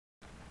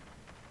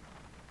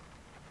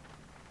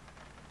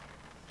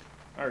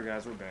Alright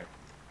guys, we're back.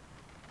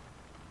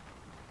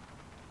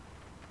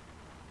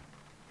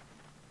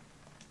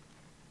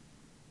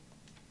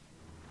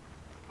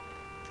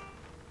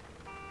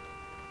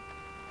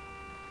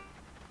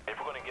 If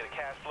we're gonna get a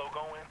cash flow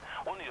going,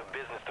 we'll need a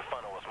business to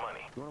funnel us money.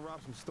 You wanna rob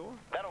some store?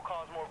 That'll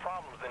cause more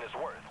problems than it's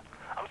worth.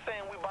 I'm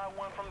saying we buy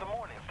one from the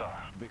Morning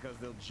Star. Because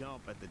they'll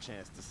jump at the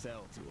chance to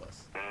sell to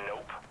us.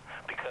 Nope.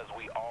 Because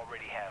we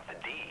already have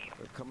the deed.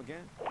 Come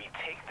again? We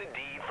take the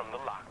deed from the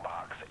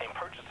lockbox and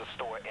purchase the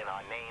store in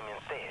our name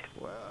instead.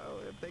 Well,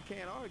 if they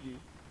can't argue.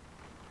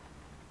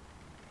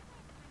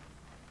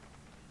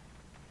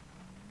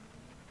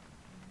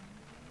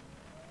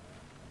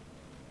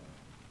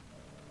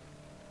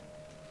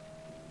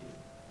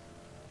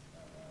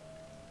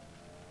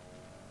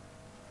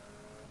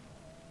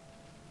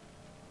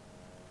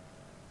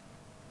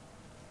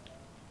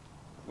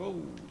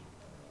 Whoa.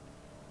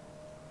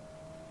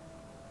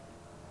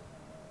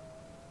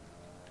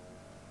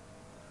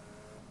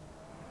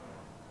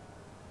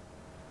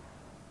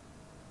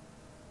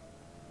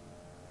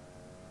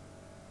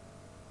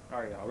 All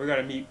right, y'all. We're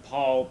gonna meet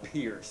Paul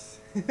Pierce.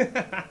 Move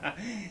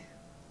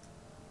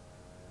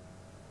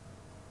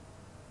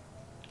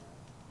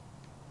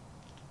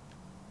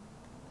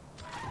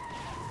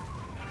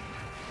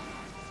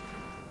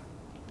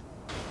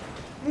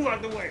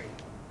out the way.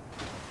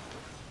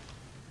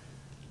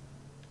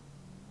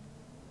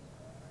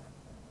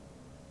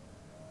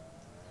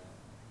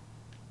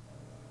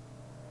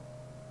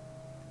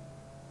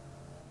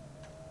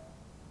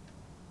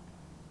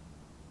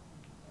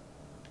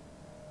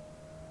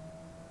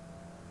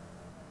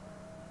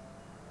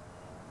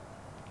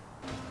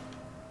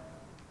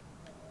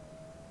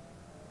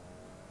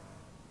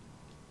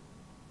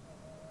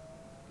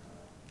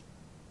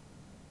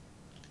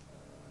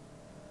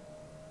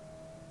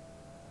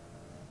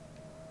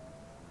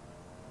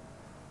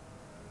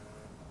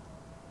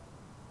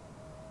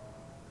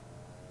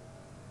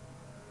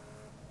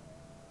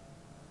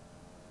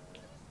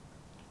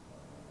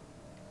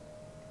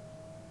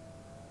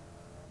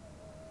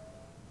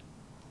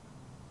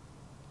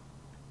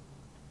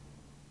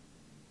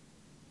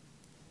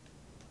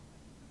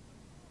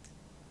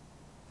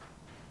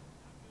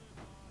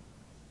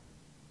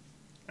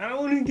 I don't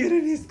want to get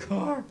in his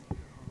car.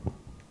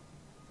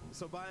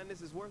 So buying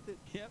this is worth it?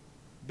 Yep.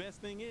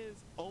 Best thing is,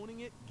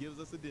 owning it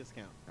gives us a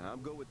discount. I'm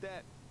good with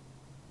that.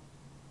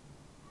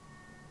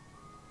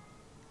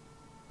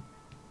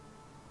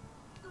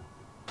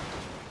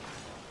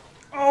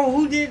 Oh,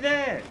 who did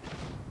that?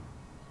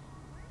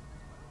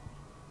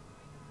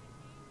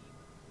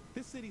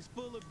 This city's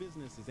full of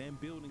businesses and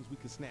buildings we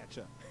could snatch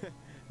up.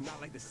 Not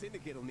like the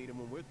syndicate will need them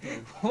when we're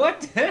through.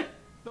 What?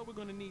 Though we're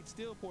gonna need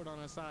Steelport on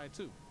our side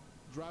too.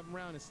 Drive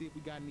around and see if we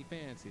got any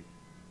fans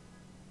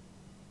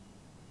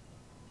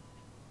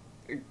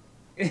here.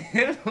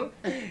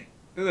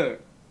 Look,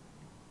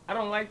 I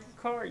don't like this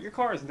car. Your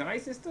car is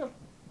nice and stuff,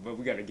 but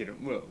we gotta get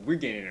it. Look, we're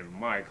getting in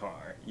my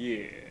car.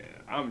 Yeah,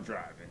 I'm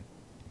driving.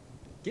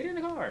 Get in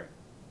the car.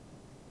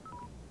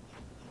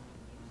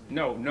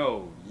 No,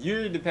 no,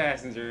 you're the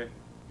passenger.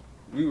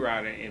 We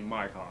riding in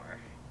my car.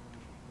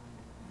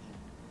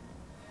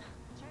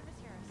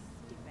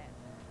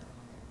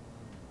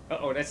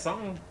 Uh-oh, that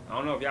song. I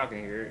don't know if y'all can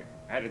hear it.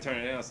 I had to turn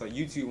it down so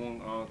YouTube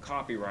won't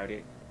copyright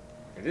it.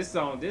 This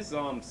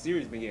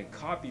series been getting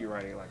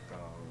copyrighted like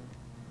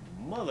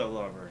a mother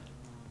lover.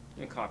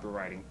 Been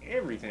copywriting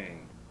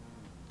everything.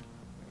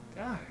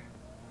 God.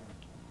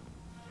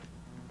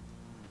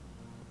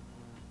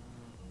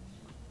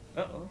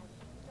 Uh-oh.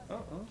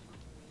 Uh-oh.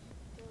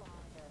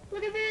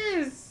 Look at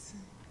this!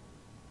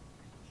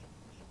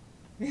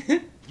 You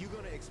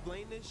gonna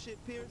explain this shit,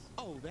 Pierce?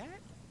 Oh, that?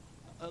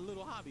 A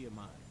little hobby of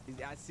mine.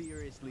 I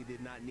seriously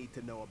did not need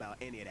to know about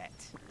any of that.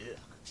 Ugh.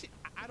 Shit,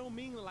 I don't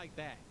mean it like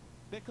that.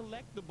 They're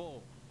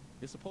collectible.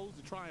 You're supposed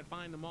to try and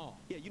find them all.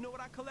 Yeah, you know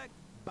what I collect?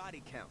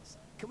 Body counts.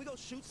 Can we go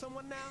shoot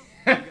someone now?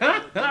 You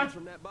got more things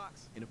from that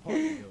box? In a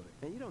apartment building.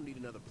 Man, you don't need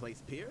another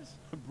place, Pierce.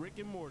 Brick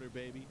and mortar,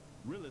 baby.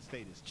 Real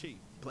estate is cheap.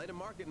 Play the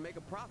market and make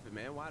a profit,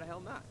 man. Why the hell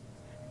not?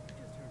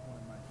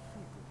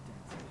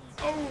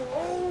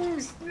 Oh,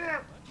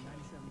 snap!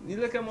 You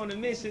look, I'm on a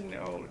mission.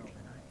 Oh,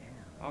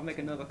 I'll make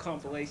another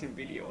compilation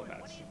video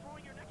about you.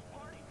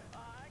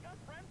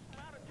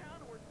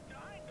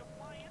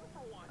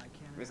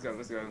 Let's go,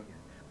 let's go.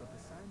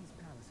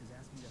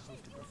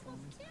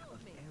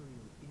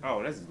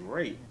 Oh, that's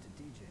great.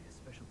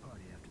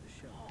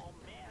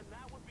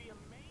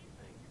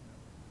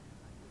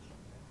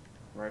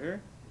 Right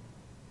here?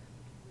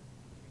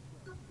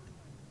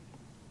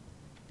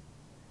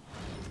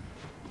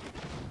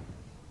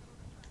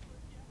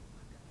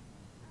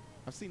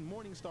 I've seen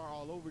Morningstar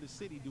all over the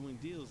city doing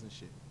deals and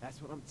shit.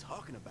 That's what I'm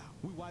talking about.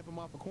 We wipe them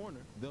off a corner,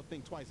 they'll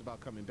think twice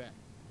about coming back.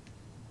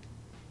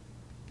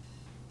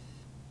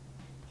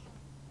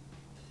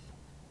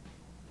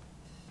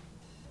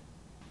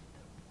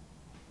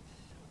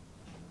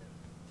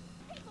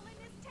 People in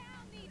this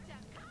town need to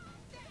calm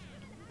down.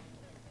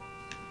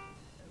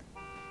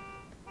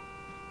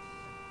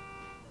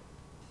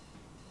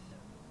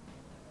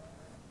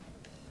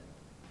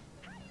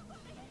 How you gonna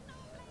hit no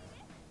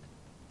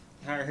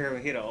I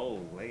heard hit an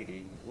old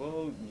lady.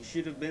 Well, you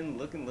should have been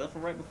looking left or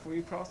right before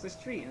you crossed the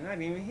street, and I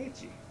didn't even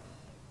hit you.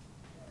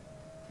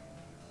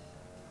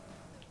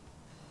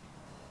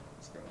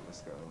 Let's go,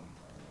 let's go.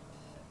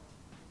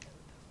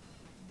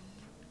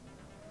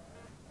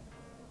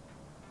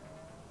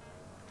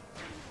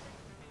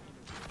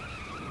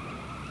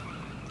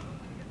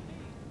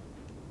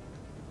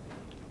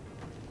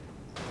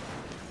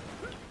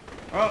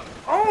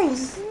 Oh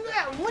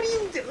snap! What are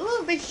you do?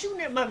 Look, they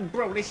shooting at my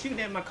bro. They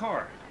shooting at my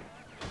car.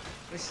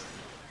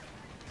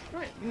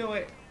 Right, you know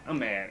what? I'm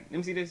mad. Let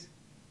me see this.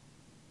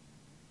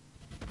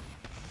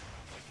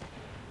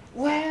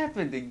 What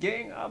happened? The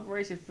gang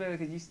operation failed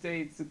because you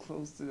stayed too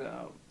close to the.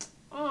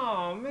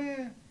 Oh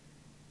man.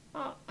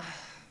 Oh.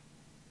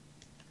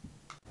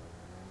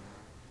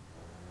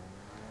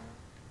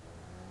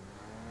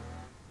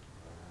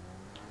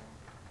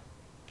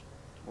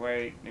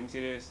 Wait, let me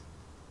see this.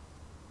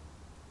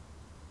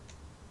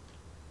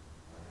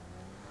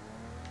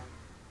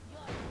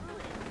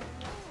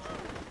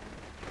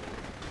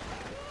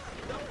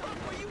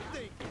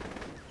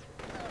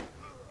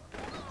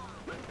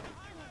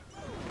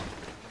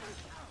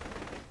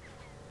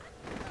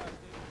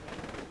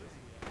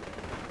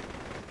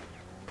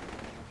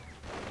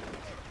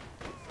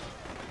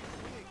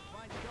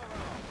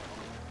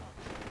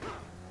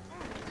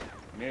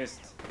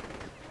 Missed.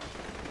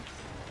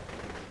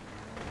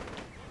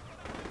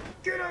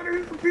 Get out of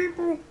here,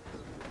 people!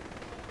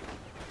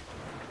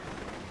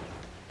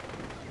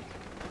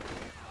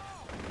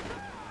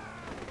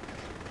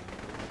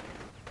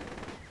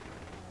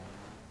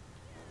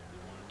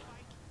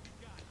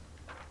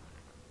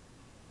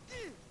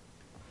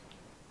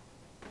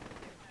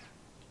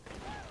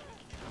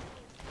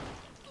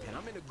 And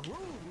I'm in a groove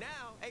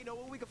now. Hey, know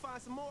where we can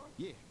find some more?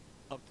 Yeah,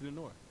 up to the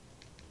north.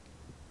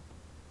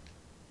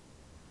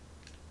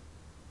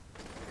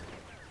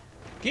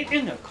 Get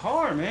in the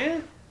car,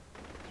 man!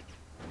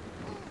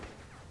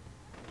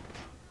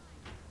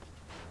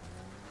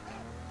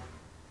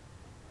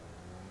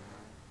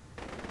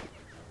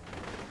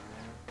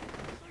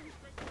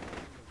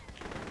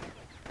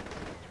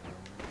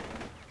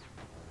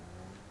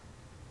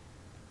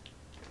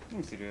 Let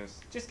me see this.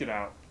 Just get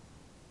out.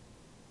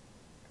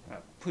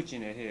 I'll put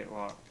you in that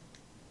headlock.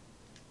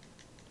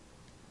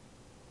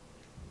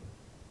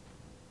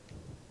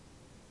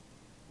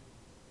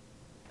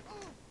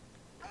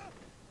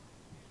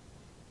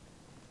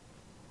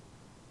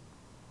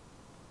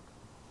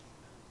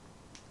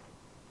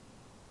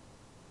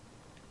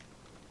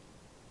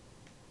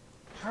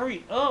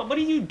 Hurry up! What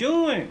are you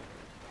doing?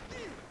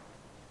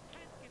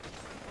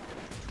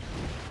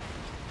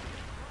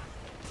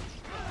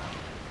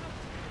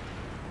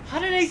 How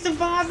did they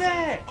survive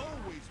that?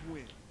 Always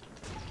win.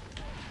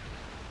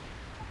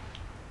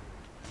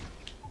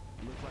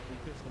 Looks like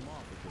we pissed them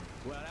off a bit.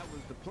 Well, that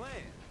was the plan.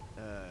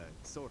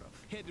 Sort of.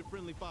 Head to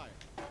friendly fire.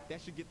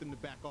 That should get them to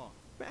back off.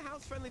 Man,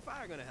 how's friendly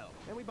fire gonna help?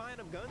 And we buying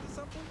them guns or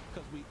something?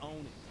 Because we own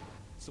it.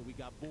 So we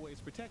got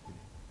boys protecting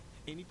it.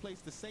 Any place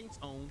the Saints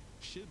own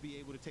should be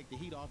able to take the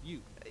heat off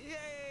you. Yeah,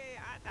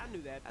 I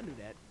knew that. I knew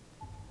that.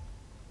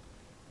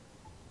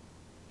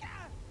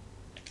 Ah!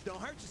 Don't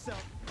hurt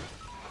yourself.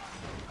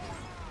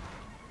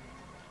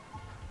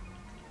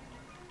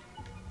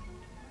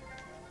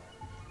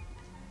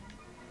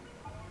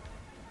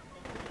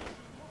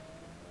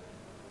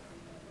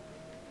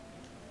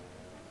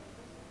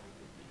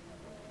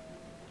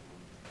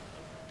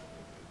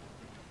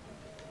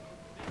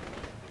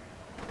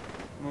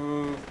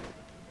 Move.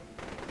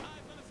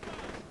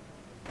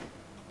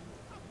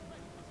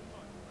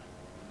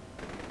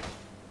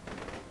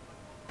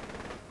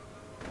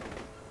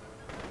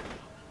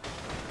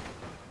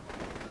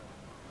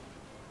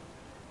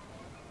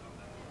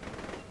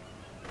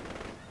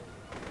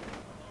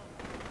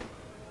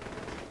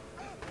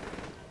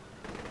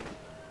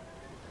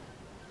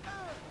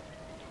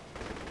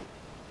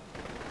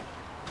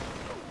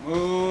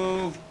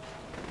 Move.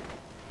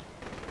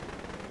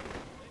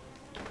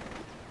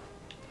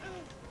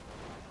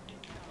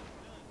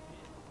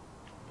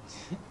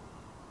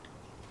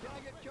 Can I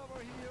get cover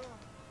here?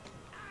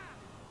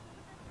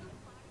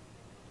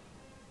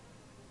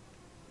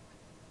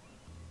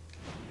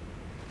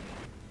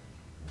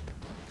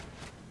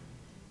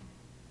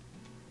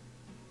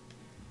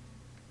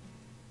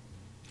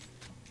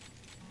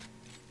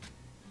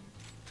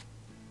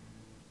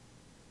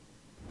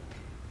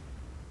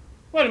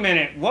 Wait a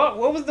minute. What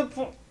was the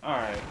point? All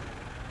right.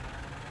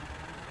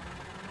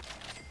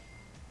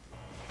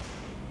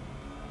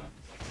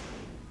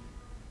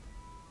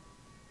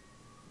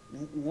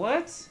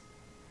 What?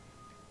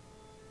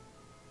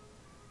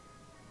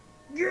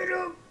 Get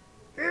up.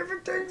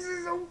 Everything's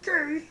is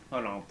okay.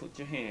 Hold on. Put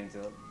your hands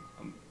up.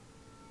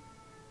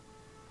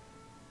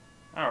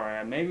 All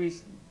right. Maybe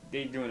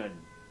they doing a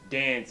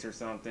dance or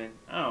something.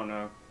 I don't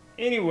know.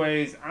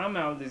 Anyways, I'm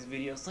out of this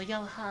video. So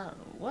y'all,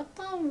 what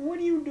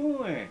are you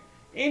doing?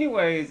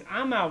 Anyways,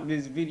 I'm out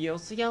this video,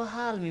 so y'all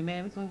holler at me,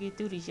 man. We gonna get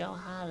through this. Y'all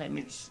holler at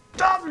me.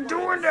 Stop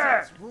doing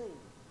that!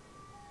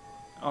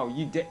 Oh,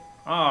 you did.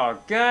 Oh,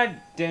 god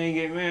dang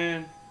it,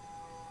 man.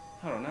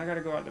 Hold on, I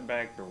gotta go out the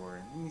back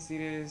door. Let me see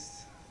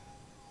this.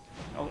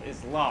 Oh,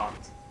 it's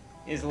locked.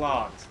 It's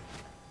locked.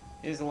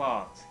 It's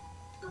locked.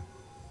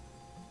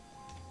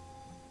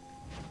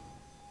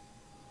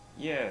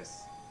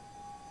 Yes.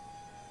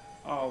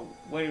 Oh,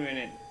 wait a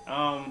minute.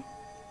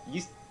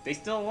 They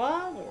still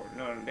alive or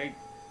no?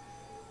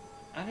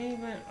 I didn't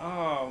even.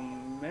 Oh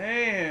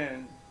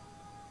man.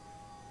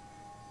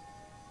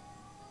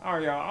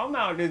 Alright, y'all. I'm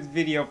out of this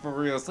video for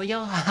real. So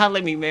y'all holler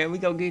at me, man. We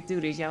gonna get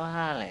through this. Y'all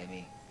holler at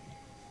me.